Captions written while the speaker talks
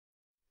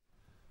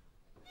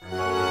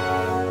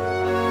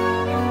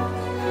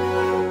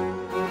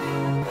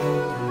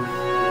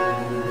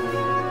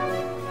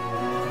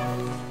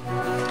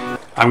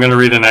I'm going to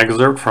read an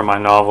excerpt from my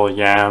novel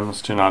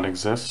Yams Do Not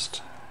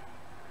Exist.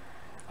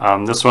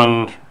 This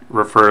one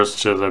refers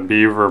to the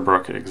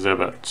Beaverbrook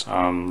exhibit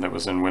that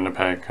was in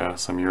Winnipeg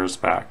some years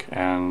back,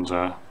 and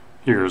a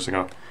few years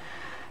ago.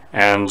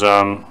 And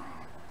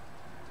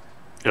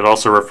it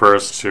also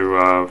refers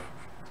to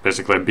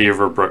basically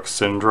Beaverbrook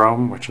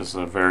syndrome, which is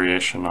a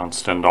variation on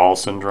Stendhal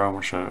syndrome,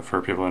 which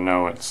for people who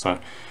know, it's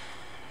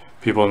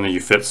people in the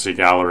Uffizi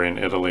Gallery in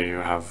Italy who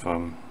have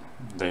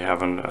they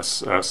have a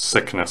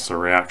sickness, a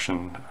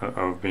reaction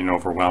of being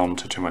overwhelmed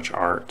to too much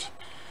art,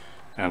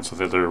 and so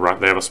they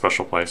have a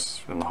special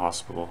place in the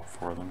hospital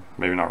for them.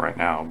 Maybe not right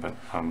now, but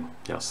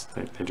yes,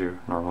 they do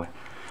normally.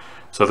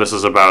 So this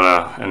is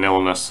about an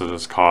illness that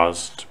is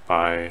caused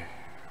by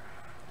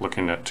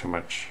looking at too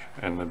much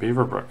in the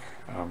Beaverbrook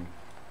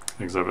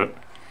exhibit.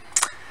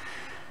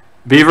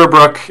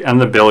 Beaverbrook and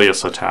the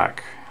Bilious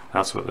attack.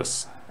 That's what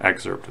this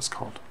excerpt is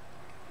called.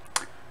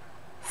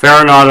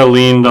 Farinata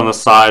leaned on the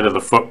side of the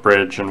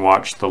footbridge and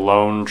watched the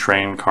lone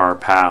train car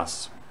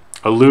pass.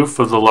 Aloof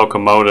of the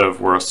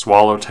locomotive were a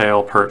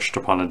swallowtail perched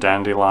upon a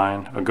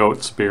dandelion, a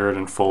goat's beard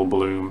in full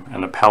bloom,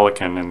 and a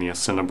pelican in the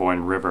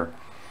Assiniboine River.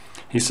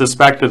 He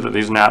suspected that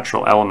these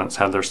natural elements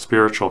had their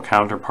spiritual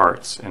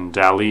counterparts in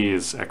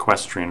Dali's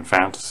equestrian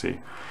fantasy.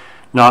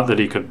 Not that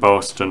he could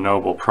boast a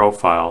noble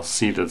profile,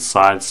 seated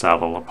side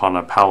saddle upon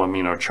a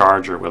palomino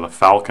charger with a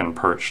falcon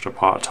perched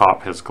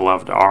atop his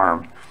gloved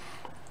arm.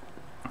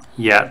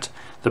 Yet,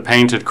 the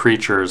painted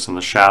creatures in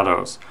the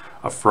shadows,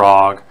 a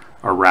frog,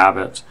 a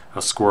rabbit,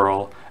 a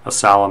squirrel, a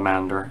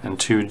salamander, and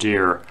 2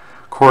 deer,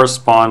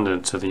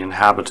 corresponded to the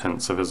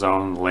inhabitants of his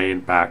own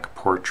laid-back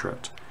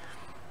portrait.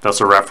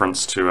 That's a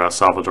reference to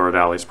Salvador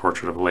Dali's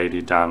portrait of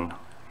Lady Dunn,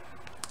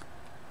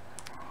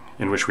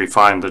 in which we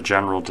find the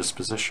general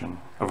disposition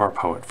of our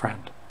poet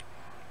friend.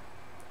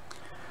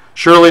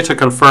 Surely to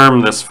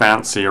confirm this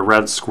fancy, a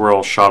red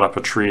squirrel shot up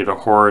a tree to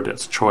hoard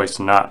its choice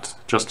nut,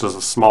 just as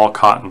a small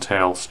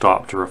cottontail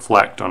stopped to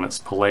reflect on its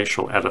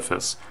palatial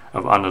edifice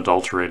of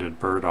unadulterated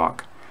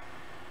burdock.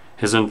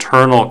 His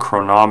internal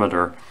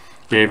chronometer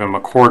gave him a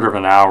quarter of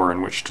an hour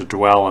in which to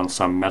dwell on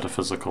some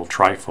metaphysical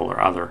trifle or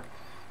other.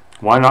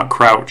 Why not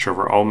crouch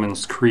over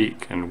Omen's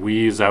Creek and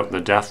wheeze out the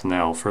death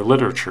knell for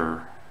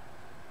literature?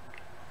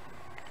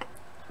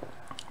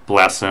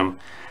 Bless him.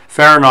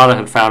 Farinata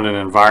had found an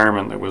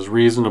environment that was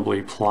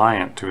reasonably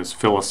pliant to his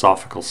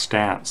philosophical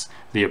stance,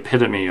 the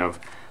epitome of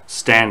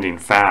standing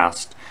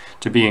fast,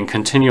 to be in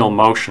continual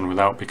motion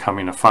without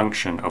becoming a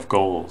function of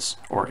goals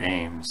or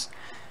aims.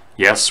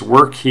 Yes,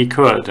 work he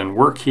could, and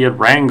work he had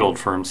wrangled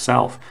for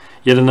himself,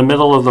 yet in the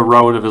middle of the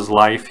road of his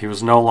life he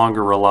was no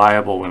longer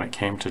reliable when it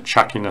came to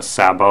chucking a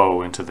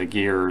sabot into the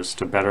gears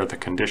to better the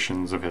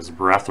conditions of his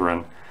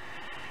brethren.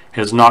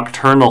 His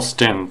nocturnal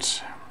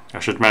stint, I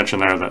should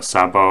mention there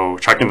that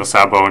chucking the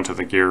sabot into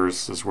the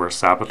gears is where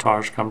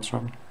sabotage comes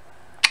from.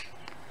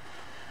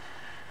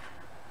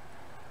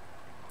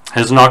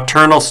 His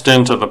nocturnal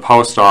stint at the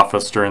post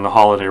office during the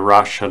holiday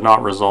rush had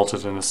not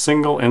resulted in a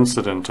single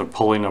incident of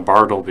pulling a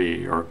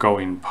Bartleby or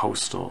going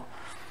postal.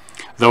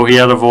 Though he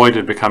had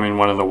avoided becoming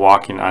one of the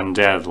walking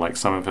undead like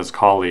some of his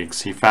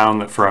colleagues, he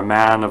found that for a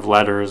man of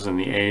letters in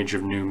the age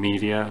of new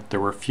media, there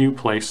were few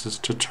places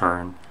to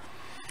turn.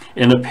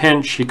 In a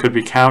pinch, he could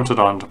be counted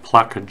on to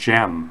pluck a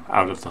gem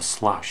out of the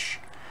slush.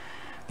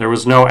 There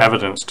was no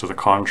evidence to the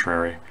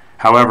contrary.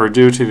 However,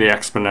 due to the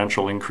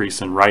exponential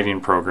increase in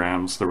writing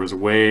programs, there was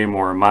way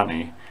more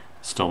money,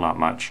 still not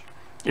much,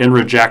 in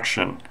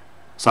rejection,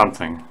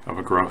 something of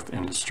a growth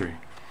industry.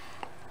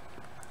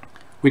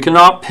 We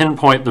cannot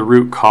pinpoint the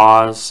root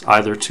cause,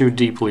 either too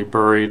deeply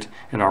buried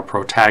in our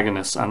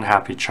protagonist's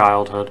unhappy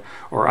childhood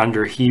or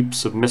under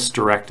heaps of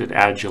misdirected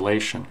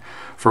adulation,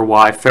 for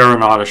why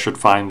Farinata should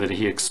find that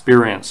he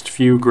experienced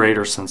few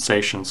greater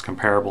sensations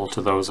comparable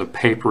to those of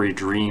papery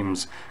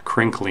dreams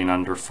crinkling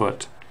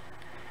underfoot.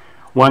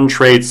 One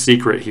trade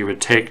secret he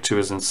would take to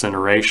his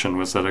incineration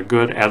was that a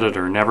good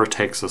editor never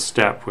takes a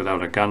step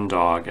without a gun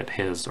dog at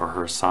his or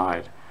her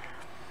side.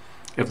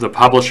 If the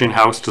publishing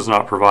house does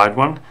not provide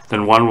one,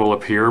 then one will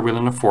appear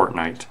within a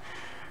fortnight.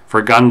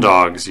 For gun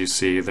dogs, you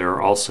see, there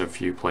are also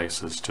few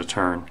places to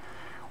turn.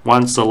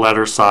 Once a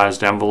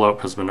letter-sized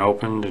envelope has been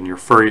opened and your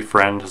furry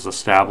friend has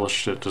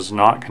established it does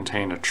not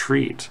contain a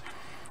treat,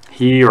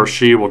 he or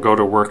she will go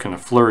to work in a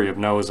flurry of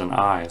nose and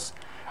eyes.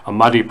 A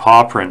muddy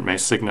paw print may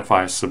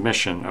signify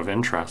submission of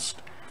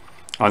interest.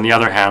 On the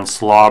other hand,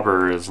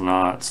 slobber is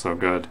not so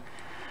good.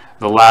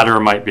 The latter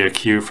might be a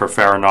cue for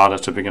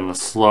Farinata to begin a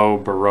slow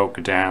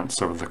Baroque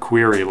dance over the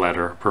query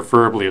letter,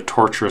 preferably a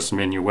torturous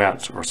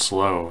minuet or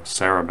slow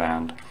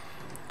saraband.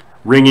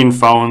 Ringing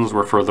phones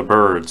were for the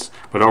birds,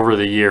 but over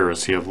the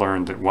years he had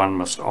learned that one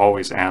must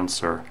always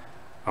answer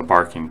a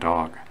barking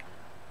dog.